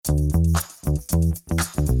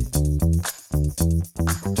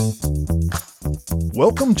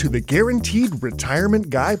Welcome to the Guaranteed Retirement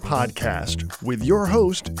Guy podcast with your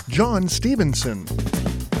host, John Stevenson.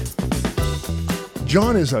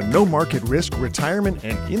 John is a no-market risk retirement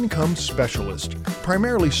and income specialist,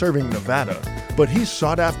 primarily serving Nevada, but he's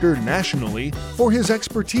sought after nationally for his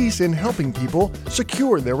expertise in helping people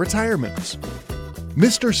secure their retirements.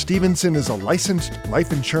 Mr. Stevenson is a licensed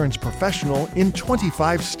life insurance professional in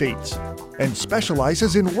 25 states and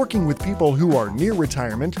specializes in working with people who are near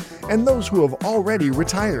retirement and those who have already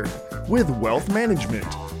retired with wealth management,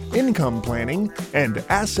 income planning, and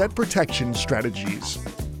asset protection strategies.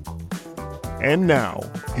 And now,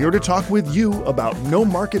 here to talk with you about no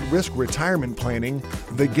market risk retirement planning,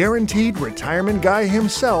 the Guaranteed Retirement Guy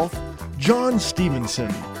himself, John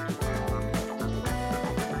Stevenson.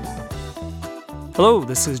 Hello,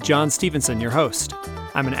 this is John Stevenson, your host.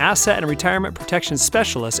 I'm an asset and retirement protection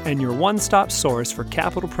specialist and your one-stop source for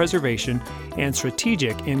capital preservation and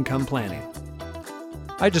strategic income planning.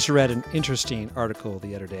 I just read an interesting article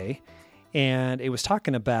the other day, and it was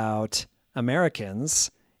talking about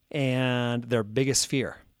Americans and their biggest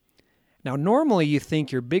fear. Now, normally you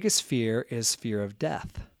think your biggest fear is fear of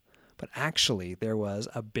death, but actually there was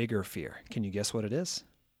a bigger fear. Can you guess what it is?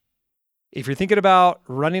 If you're thinking about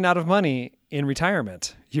running out of money in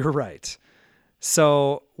retirement, you're right.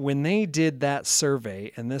 So when they did that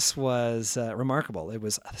survey, and this was remarkable, it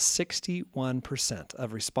was 61%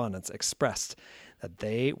 of respondents expressed that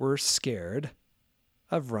they were scared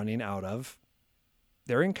of running out of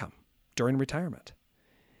their income during retirement.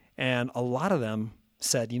 And a lot of them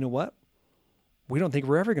said, you know what? We don't think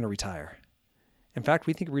we're ever going to retire. In fact,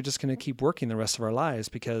 we think we're just going to keep working the rest of our lives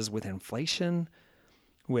because with inflation,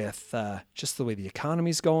 with just the way the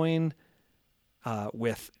economy's going,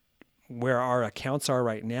 with where our accounts are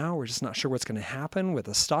right now, we're just not sure what's going to happen with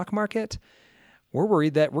the stock market. We're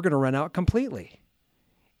worried that we're going to run out completely.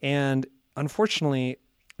 And unfortunately,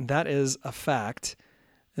 that is a fact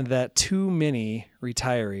that too many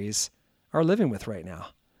retirees are living with right now.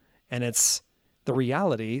 And it's the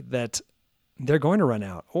reality that they're going to run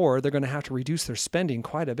out, or they're going to have to reduce their spending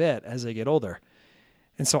quite a bit as they get older.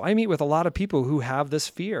 And so I meet with a lot of people who have this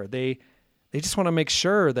fear. They just want to make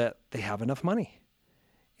sure that they have enough money.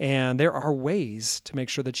 And there are ways to make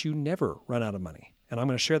sure that you never run out of money. And I'm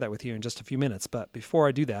going to share that with you in just a few minutes. But before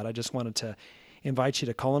I do that, I just wanted to invite you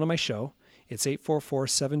to call into my show. It's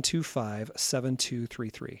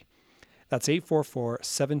 844-725-7233. That's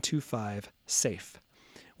 844-725-SAFE.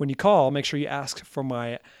 When you call, make sure you ask for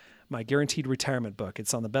my Guaranteed Retirement book.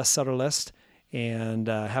 It's on the bestseller list, and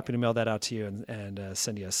happy to mail that out to you and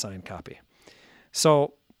send you a signed copy.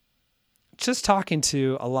 So just talking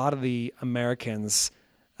to a lot of the Americans,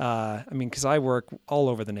 because I work all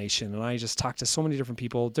over the nation, and I just talk to so many different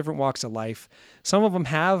people, different walks of life. Some of them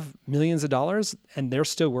have millions of dollars, and they're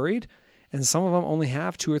still worried, and some of them only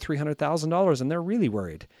have $200,000 or $300,000, and they're really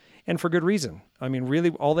worried, and for good reason. I mean, really,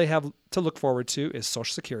 all they have to look forward to is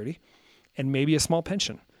Social Security and maybe a small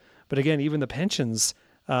pension. But again, even the pensions,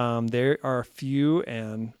 there are few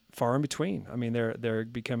and far in between. I mean, they're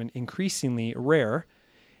becoming increasingly rare,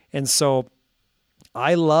 and so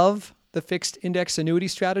I love the fixed index annuity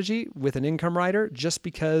strategy with an income rider just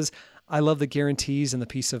because I love the guarantees and the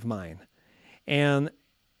peace of mind. And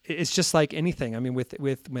it's just like anything. I mean,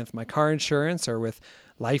 with my car insurance or with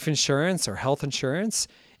life insurance or health insurance,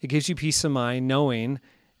 it gives you peace of mind knowing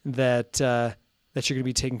that you're going to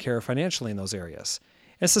be taken care of financially in those areas.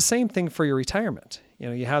 And it's the same thing for your retirement. You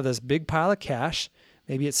know, you have this big pile of cash.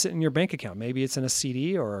 Maybe it's sitting in your bank account. Maybe it's in a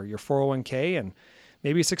CD or your 401k, and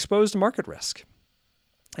maybe it's exposed to market risk.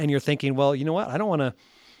 And you're thinking, well, you know what? I don't want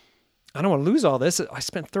to lose all this. I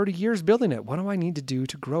spent 30 years building it. What do I need to do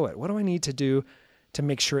to grow it? What do I need to do to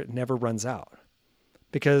make sure it never runs out?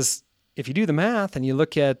 Because if you do the math and you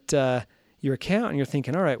look at your account and you're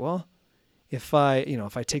thinking, all right, well, if I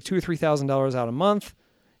take $2,000 or $3,000 out a month,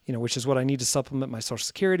 which is what I need to supplement my Social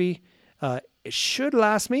Security, it should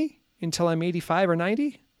last me until I'm 85 or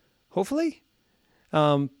 90, hopefully.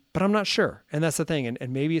 But I'm not sure. And that's the thing.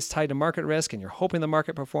 And maybe it's tied to market risk and you're hoping the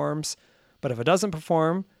market performs. But if it doesn't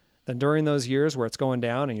perform, then during those years where it's going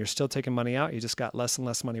down and you're still taking money out, you just got less and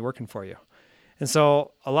less money working for you. And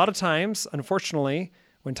so a lot of times, unfortunately,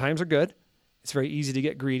 when times are good, it's very easy to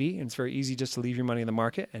get greedy, and it's very easy just to leave your money in the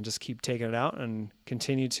market and just keep taking it out and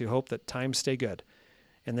continue to hope that times stay good.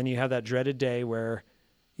 And then you have that dreaded day where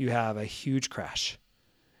you have a huge crash.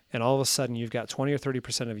 And all of a sudden you've got 20 or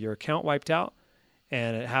 30% of your account wiped out.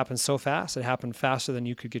 And it happened so fast, it happened faster than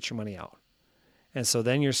you could get your money out. And so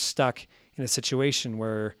then you're stuck in a situation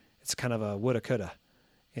where it's kind of a woulda, coulda.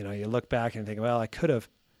 You look back and think, well, I could have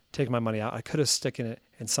taken my money out. I could have stuck it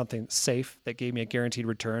in something safe that gave me a guaranteed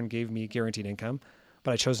return, gave me guaranteed income,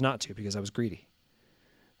 but I chose not to because I was greedy.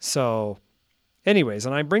 So anyways,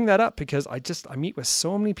 and I bring that up because I meet with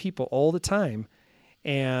so many people all the time,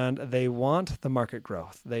 and they want the market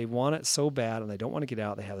growth. They want it so bad, and they don't want to get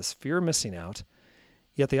out. They have this fear of missing out,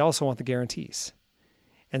 yet they also want the guarantees.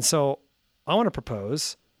 And so I want to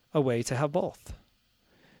propose a way to have both.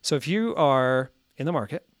 So if you are in the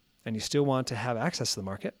market and you still want to have access to the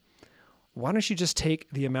market, why don't you just take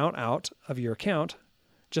the amount out of your account,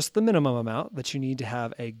 just the minimum amount that you need to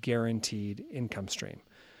have a guaranteed income stream.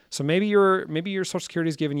 So maybe your Social Security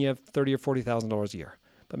is giving you $30,000 or $40,000 a year,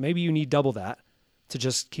 but maybe you need double that to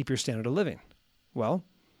just keep your standard of living. Well,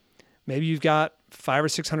 maybe you've got $500,000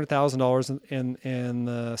 or $600,000 in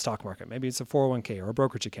the stock market. Maybe it's a 401k or a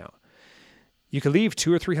brokerage account. You could leave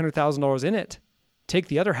 $200,000 or $300,000 in it, take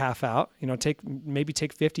the other half out, take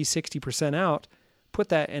 50, 60% out, put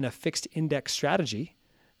that in a fixed index strategy,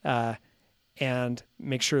 and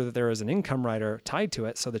make sure that there is an income rider tied to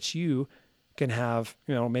it so that you can have,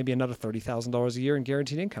 maybe another $30,000 a year in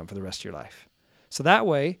guaranteed income for the rest of your life. So that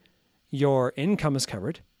way your income is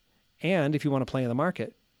covered. And if you want to play in the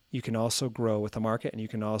market, you can also grow with the market, and you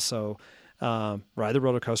can also ride the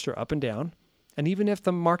roller coaster up and down. And even if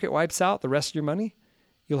the market wipes out the rest of your money,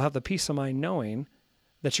 you'll have the peace of mind knowing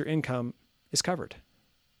that your income is covered.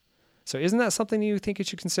 So isn't that something you think you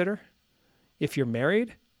should consider? If you're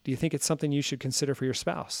married, do you think it's something you should consider for your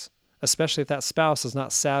spouse? Especially if that spouse is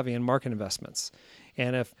not savvy in market investments.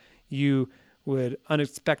 And if you would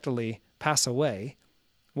unexpectedly pass away,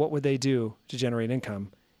 what would they do to generate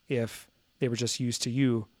income if they were just used to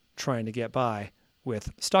you trying to get by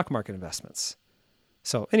with stock market investments?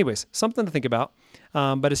 So anyways, something to think about.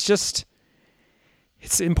 But it's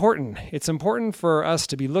important. It's important for us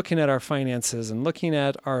to be looking at our finances and looking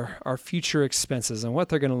at our future expenses and what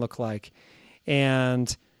they're going to look like.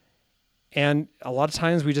 And a lot of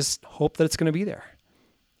times we just hope that it's going to be there.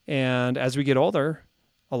 And as we get older,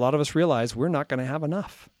 a lot of us realize we're not going to have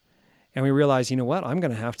enough. And we realize, I'm going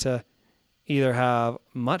to have to either have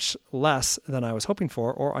much less than I was hoping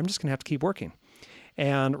for, or I'm just going to have to keep working.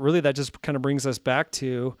 And really that just kind of brings us back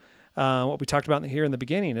to what we talked about here in the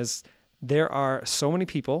beginning is there are so many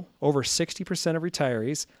people, over 60% of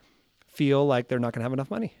retirees feel like they're not going to have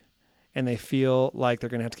enough money, and they feel like they're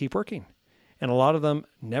going to have to keep working. And a lot of them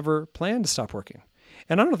never plan to stop working.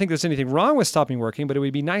 And I don't think there's anything wrong with stopping working, but it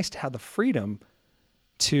would be nice to have the freedom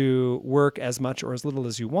to work as much or as little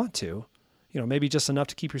as you want to, maybe just enough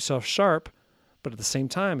to keep yourself sharp. But at the same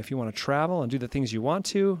time, if you want to travel and do the things you want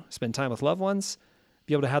to, spend time with loved ones,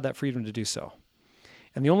 be able to have that freedom to do so.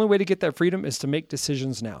 And the only way to get that freedom is to make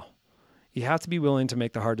decisions now. You have to be willing to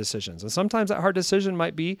make the hard decisions. And sometimes that hard decision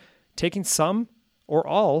might be taking some or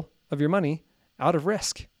all of your money out of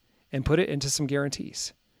risk and put it into some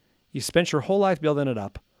guarantees. You spent your whole life building it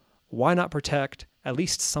up. Why not protect at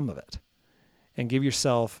least some of it and give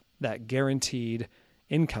yourself that guaranteed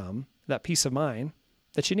income, that peace of mind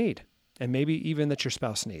that you need, and maybe even that your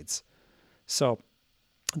spouse needs. So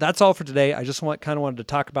that's all for today. I just wanted to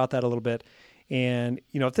talk about that a little bit. And,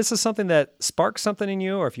 if this is something that sparks something in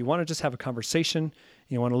you, or if you want to just have a conversation,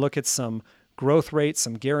 you want to look at some growth rates,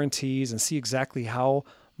 some guarantees, and see exactly how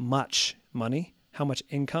much money, how much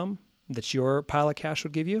income that your pile of cash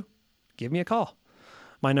would give you, give me a call.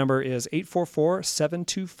 My number is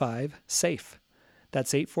 844-725-SAFE.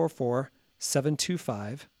 That's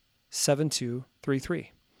 844-725-7233.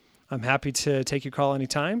 I'm happy to take your call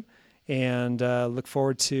anytime, and look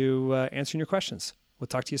forward to answering your questions. We'll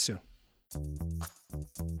talk to you soon.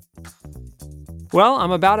 Well,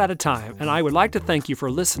 I'm about out of time, and I would like to thank you for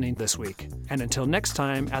listening this week. And until next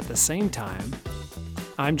time at the same time,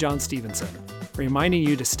 I'm John Stevenson, reminding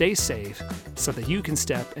you to stay safe so that you can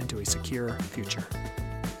step into a secure future.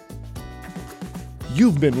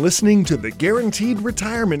 You've been listening to The Guaranteed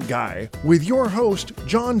Retirement Guy with your host,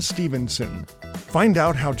 John Stevenson. Find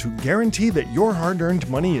out how to guarantee that your hard-earned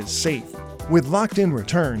money is safe, with locked-in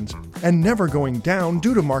returns, and never going down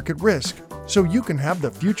due to market risk, so you can have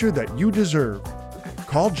the future that you deserve.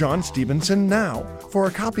 Call John Stevenson now for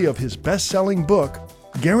a copy of his best-selling book,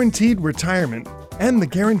 Guaranteed Retirement, and the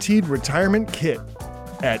Guaranteed Retirement Kit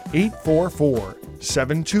at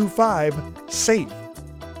 844-725-SAFE.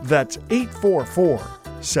 That's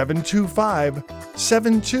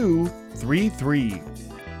 844-725-7233.